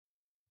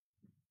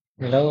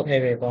Hello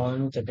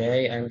everyone,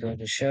 today I'm going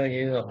to show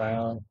you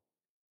about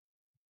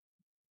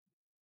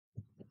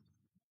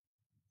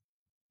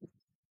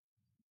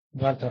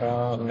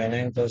lateral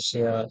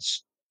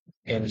meningocele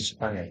in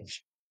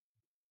Spanish.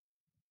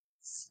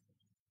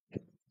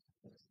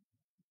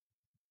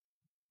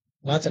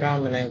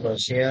 Lateral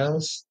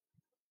meningocele,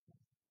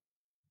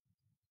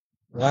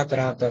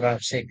 lateral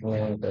thoracic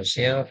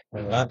meningocele,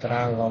 and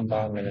lateral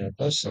lumbar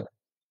meningocele.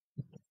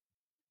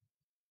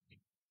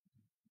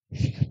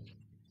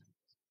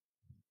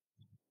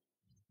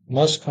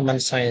 Most common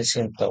sign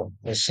symptom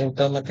is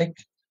symptomatic,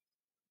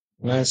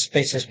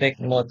 non-specific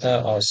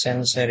motor or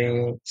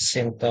sensory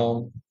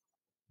symptom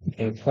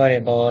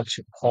referable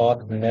to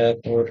cord nerve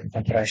root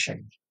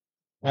compression.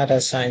 Other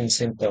sign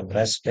symptom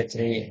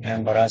respiratory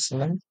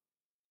embarrassment,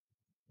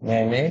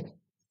 namely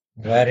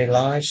very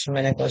large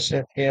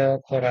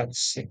meningocele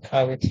thoracic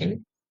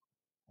cavity,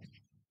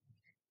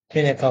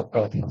 clinical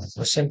profile,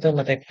 the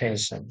symptomatic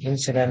patient,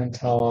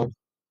 incidental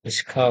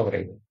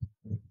discovery,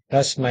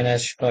 plus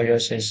minus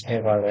scoliosis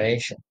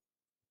evaluation,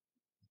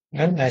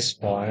 and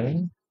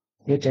S1,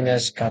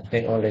 glutinous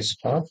capital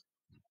spot,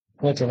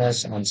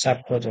 glutinous and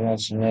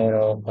subglutinous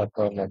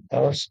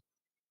neurofibromatosis,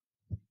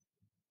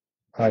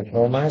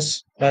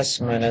 fibromas, plus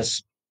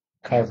minus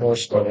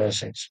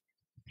kyphoscoliosis.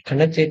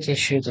 Connective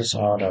tissue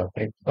disorder,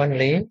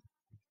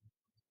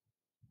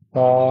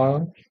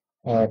 for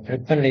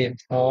frequently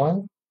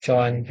for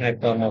joint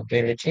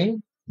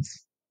hypermobility,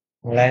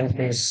 length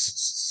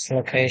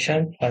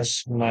dislocation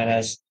plus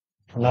minus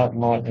not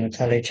more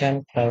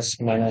intelligent plus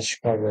minus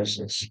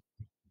sclerosis.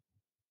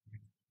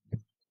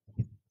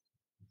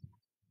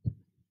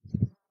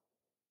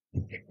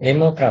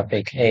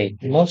 Demographic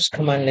age most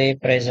commonly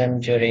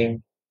present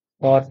during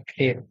fourth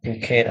fifth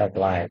decade of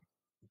life.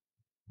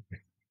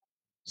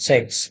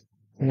 Sex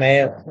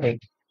male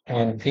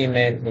and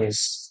female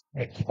is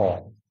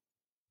equal.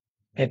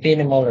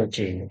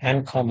 Epidemiology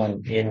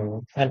uncommon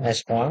in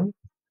NS1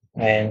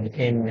 and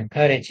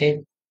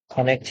inherited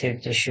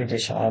connective tissue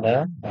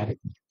disorder are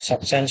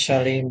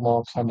substantially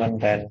more common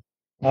than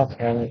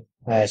occurring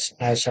as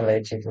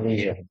isolated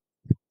lesion.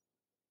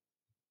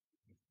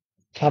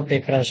 Top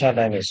differential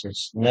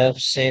diagnosis: nerve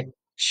sheath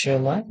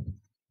tumor,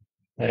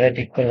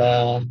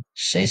 radicular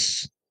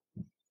cyst,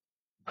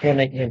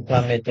 chronic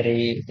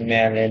inflammatory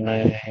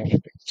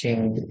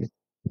myelinating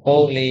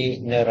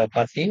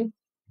polyneuropathy,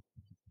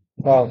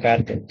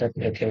 foregut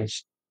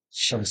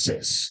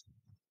deplications.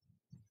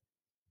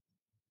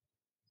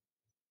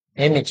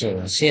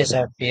 Imaging: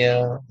 CSF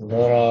field,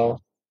 neural,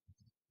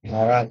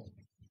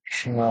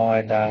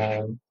 arachnoid,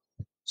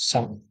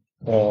 some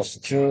goes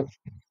through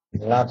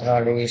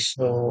laterally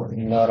through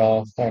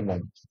neural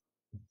hormone,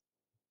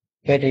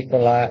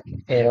 pedicular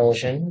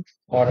erosion,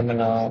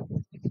 hormonal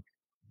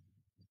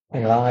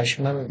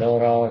enlargement,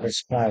 neural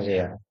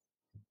dysplasia,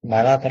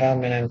 bilateral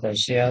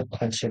meningocele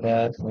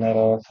considered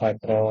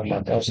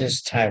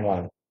neurofibromatosis type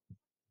 1,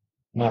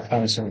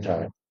 Marfan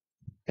syndrome.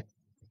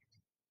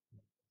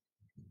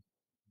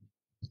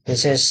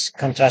 This is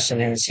contrast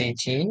in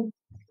CT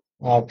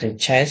of the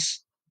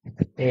chest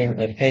in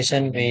a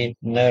patient with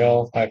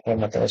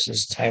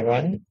neurofibromatosis type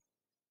 1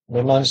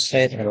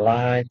 demonstrate a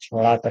large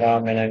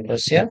lateral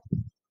meningocele,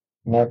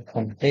 not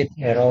complete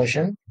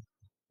erosion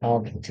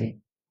of the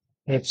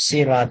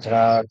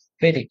ipsilateral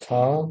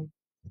pedicle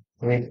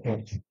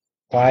with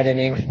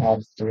widening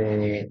of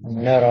the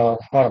neural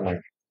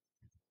hormone.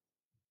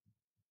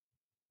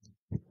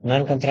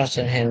 Non-contrast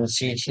enhanced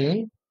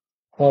CT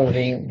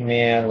following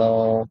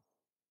myelography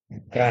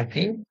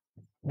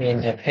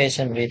in a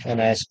patient with an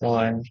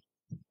S1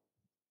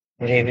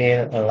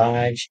 revealed a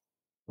large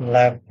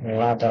left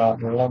lateral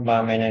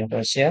lumbar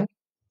meningocele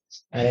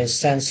and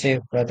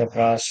extensive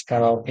vertebral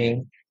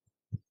scalloping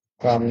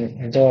from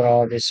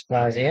dural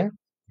dysplasia,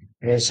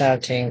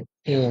 resulting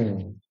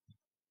in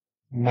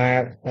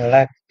marked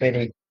left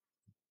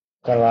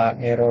pedicular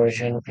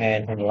erosion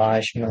and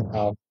enlargement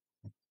of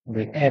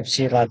the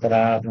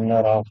ipsilateral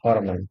neural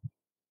hormone.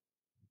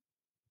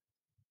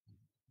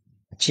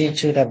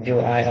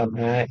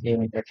 G2WIMR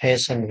in a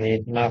patient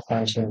with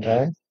Marfan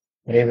syndrome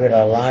revealed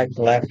a large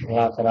left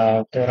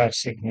lateral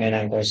thoracic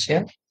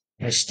meningocele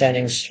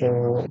extending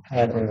through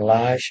an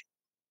enlarged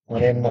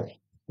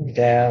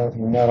remodel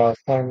neural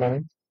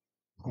hormone.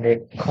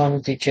 The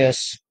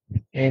contiguous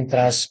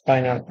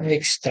intraspinal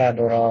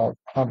extradural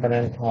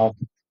component of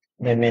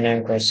the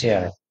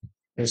meningocele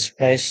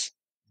displaces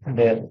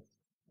the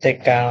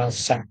thecal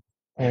sac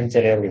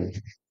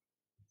anteriorly.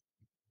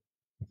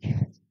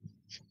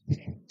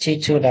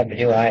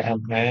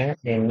 T2WIMR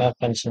in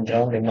Marfan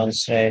syndrome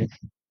demonstrate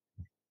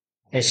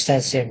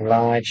extensive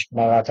large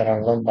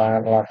bilateral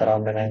lumbar lateral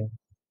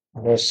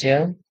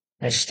meningocele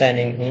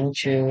extending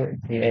into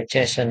the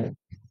adjacent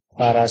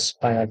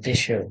paraspinal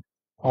tissue,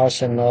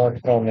 also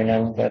note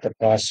prominent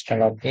vertebral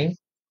scalloping,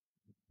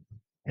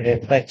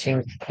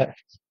 reflecting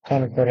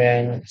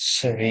concurrent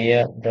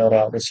severe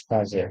dural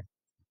dysplasia.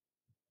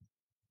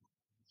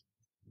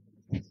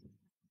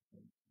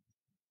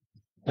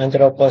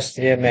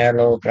 Anteroposterior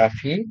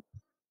myelography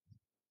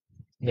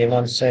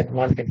demonstrate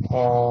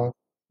multiple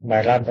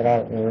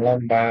bilateral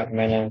lumbar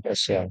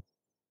meningocele.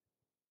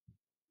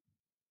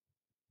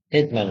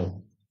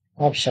 Treatment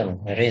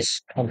option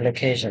risk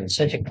complication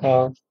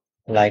surgical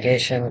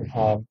ligation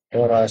of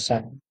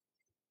thoracic.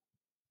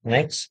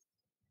 Next,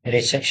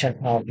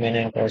 resection of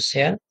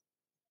meningocele,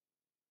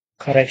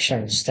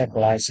 correction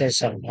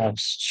stabilization of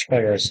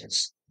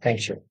scoliosis.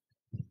 Thank you.